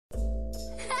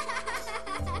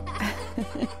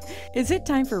Is it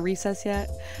time for recess yet?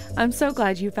 I'm so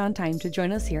glad you found time to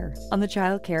join us here on the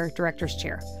Childcare Director's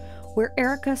Chair, where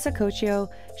Erica Saccoccio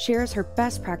shares her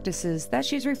best practices that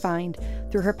she's refined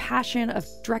through her passion of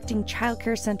directing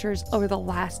childcare centers over the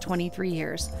last 23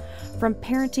 years. From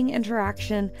parenting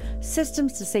interaction,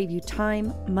 systems to save you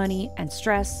time, money, and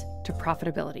stress, to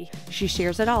profitability. She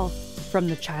shares it all from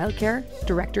the Childcare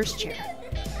Director's Chair.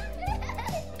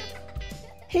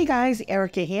 Hey guys,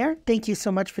 Erica here. Thank you so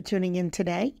much for tuning in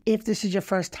today. If this is your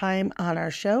first time on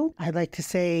our show, I'd like to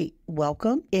say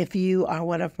welcome. If you are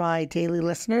one of my daily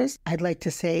listeners, I'd like to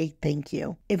say thank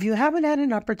you. If you haven't had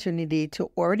an opportunity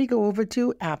to already go over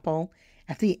to Apple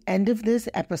at the end of this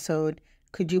episode,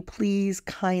 could you please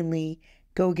kindly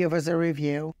go give us a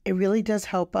review? It really does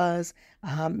help us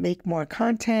make more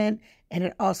content, and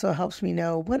it also helps me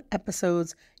know what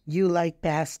episodes you like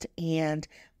best and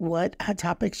what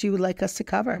topics you would like us to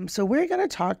cover. So we're going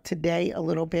to talk today a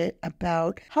little bit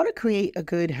about how to create a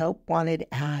good help wanted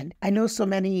ad. I know so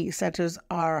many centers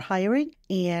are hiring,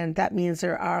 and that means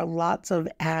there are lots of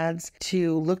ads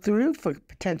to look through for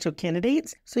potential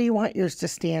candidates. So you want yours to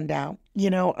stand out.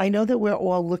 I know that we're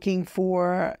all looking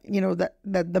for,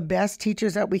 the best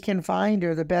teachers that we can find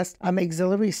or the best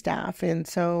auxiliary staff. And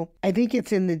so I think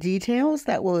it's in the details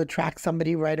that will attract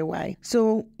somebody right away.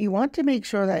 So you want to make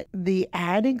sure that the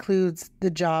ad includes the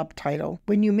job title.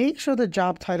 When you make sure the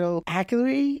job title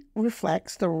accurately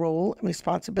reflects the role and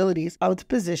responsibilities of the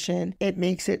position, it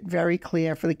makes it very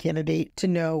clear for the candidate to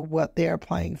know what they're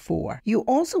applying for. You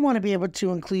also want to be able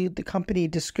to include the company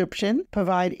description,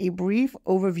 provide a brief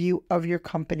overview of your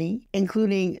company,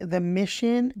 including the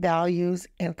mission, values,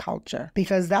 and culture,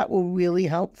 because that will really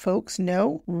help folks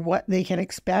know what they can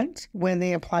expect when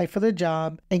they apply for the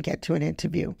job and get to an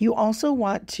interview. You also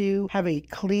want to have a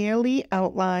clearly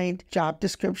outlined job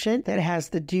description that has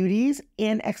the duties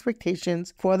and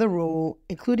expectations for the role,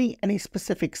 including any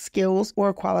specific skills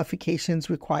or qualifications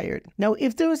required. Now,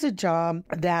 if there is a job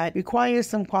that requires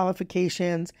some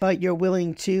qualifications, but you're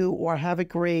willing to or have a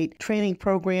great training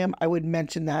program, I would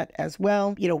mention that as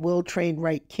well. We'll train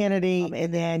right candidate,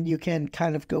 and then you can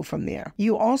kind of go from there.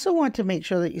 You also want to make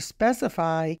sure that you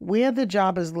specify where the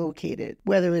job is located,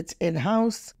 whether it's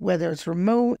in-house, whether it's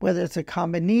remote, whether it's a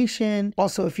combination.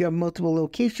 Also, if you have multiple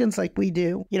locations like we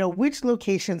do, which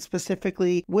location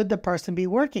specifically would the person be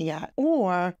working at?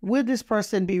 Or would this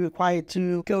person be required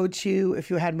to go to, if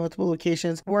you had multiple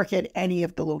locations, work at any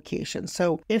of the locations?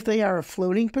 So if they are a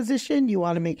floating position, you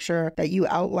want to make sure that you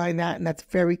outline that, and that's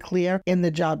very clear in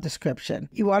the job description.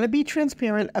 You want to be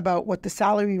transparent about what the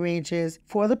salary range is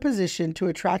for the position to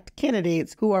attract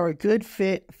candidates who are a good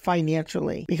fit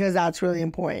financially, because that's really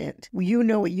important. You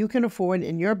know what you can afford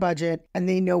in your budget, and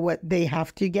they know what they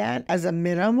have to get as a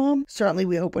minimum. Certainly,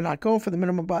 we hope we're not going for the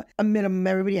minimum, but a minimum,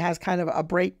 everybody has kind of a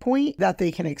break point that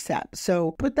they can accept.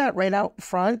 So put that right out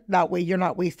front. That way you're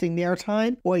not wasting their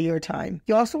time or your time.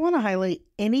 You also want to highlight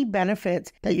any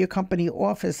benefits that your company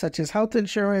offers, such as health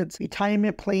insurance,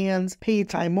 retirement plans, paid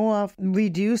time off,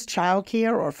 reduced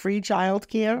childcare or free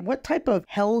childcare. What type of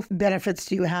health benefits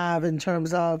do you have in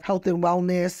terms of health and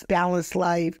wellness, balanced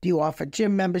life? Do you offer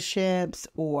gym memberships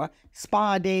or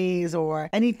spa days or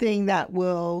anything that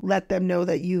will let them know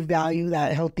that you value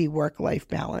that healthy work-life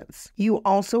balance? You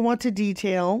also want to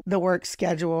detail the work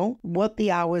schedule, what the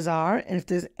hours are, and if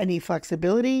there's any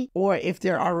flexibility or if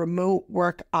there are remote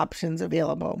work options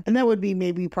available. And that would be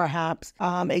maybe perhaps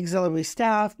auxiliary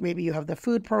staff, maybe you have the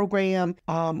food program,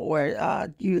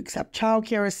 or you accept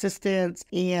childcare assistance,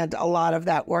 and a lot of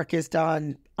that work is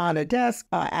done on a desk,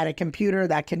 at a computer.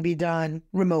 That can be done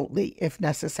remotely if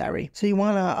necessary. So you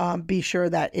want to be sure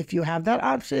that if you have that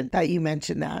option, that you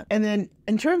mention that. And then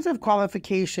in terms of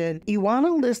qualification, you want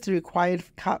to list the required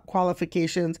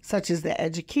qualifications, such as the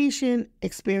education,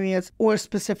 experience, or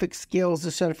specific skills or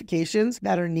certifications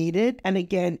that are needed. And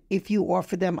again, if you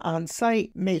offer them on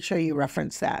site, make sure you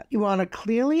reference that. You want to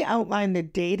clearly outline the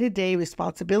day-to-day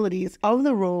responsibilities of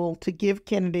the role to give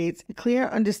candidates a clear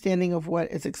understanding of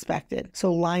what is expected.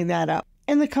 So line that up.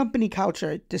 And the company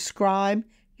culture, describe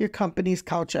your company's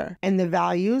culture and the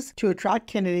values to attract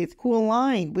candidates who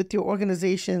align with your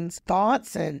organization's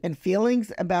thoughts and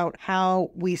feelings about how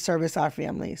we service our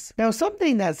families. Now,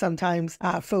 something that sometimes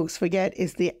folks forget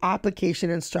is the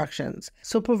application instructions.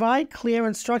 So provide clear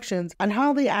instructions on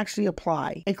how they actually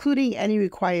apply, including any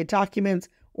required documents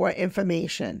or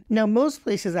information. Now, most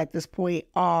places at this point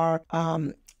are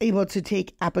able to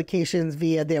take applications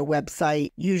via their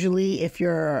website. Usually, if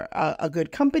you're a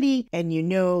good company and you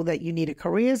know that you need a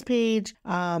careers page,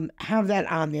 have that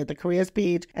on there, the careers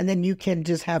page, and then you can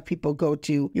just have people go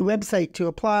to your website to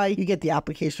apply. You get the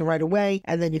application right away,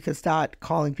 and then you can start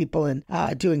calling people and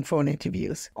doing phone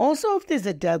interviews. Also, if there's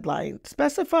a deadline,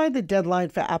 specify the deadline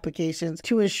for applications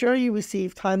to ensure you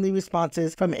receive timely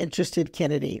responses from interested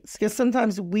candidates. Because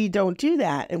sometimes we don't do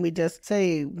that and we just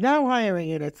say, now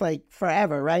hiring, and it's like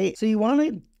forever, right? So you want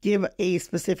to give a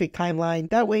specific timeline.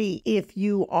 That way, if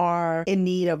you are in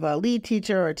need of a lead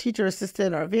teacher or a teacher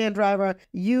assistant or a van driver,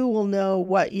 you will know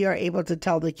what you're able to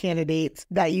tell the candidates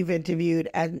that you've interviewed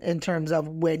and in terms of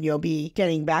when you'll be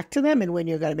getting back to them and when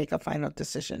you're going to make a final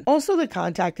decision. Also, the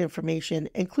contact information.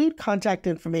 Include contact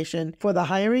information for the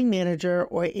hiring manager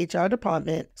or HR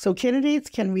department so candidates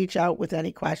can reach out with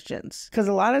any questions. Because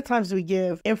a lot of times we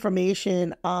give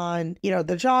information on,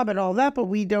 the job and all that, but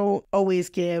we don't always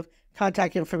give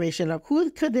contact information of who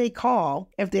could they call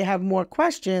if they have more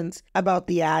questions about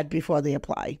the ad before they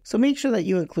apply. So make sure that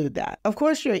you include that. Of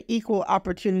course, your equal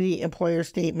opportunity employer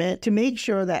statement to make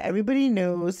sure that everybody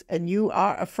knows and you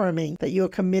are affirming that you are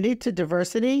committed to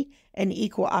diversity and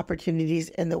equal opportunities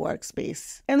in the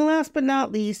workspace. And last but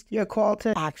not least, your call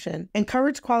to action.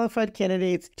 Encourage qualified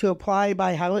candidates to apply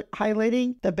by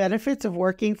highlighting the benefits of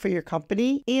working for your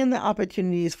company and the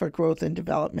opportunities for growth and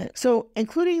development. So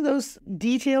including those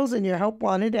details in your help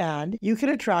wanted ad, you can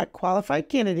attract qualified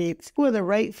candidates who are the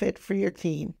right fit for your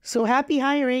team. So happy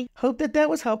hiring. Hope that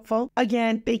was helpful.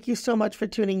 Again, thank you so much for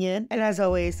tuning in. And as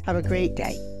always, have a great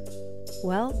day.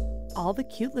 Well, all the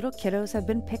cute little kiddos have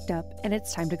been picked up and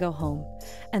it's time to go home.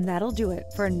 And that'll do it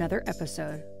for another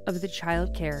episode of the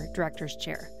Childcare Director's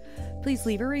Chair. Please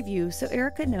leave a review so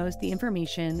Erica knows the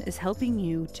information is helping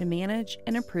you to manage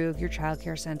and improve your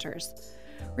childcare centers.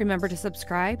 Remember to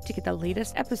subscribe to get the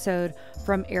latest episode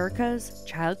from Erica's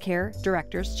Childcare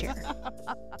Director's Chair.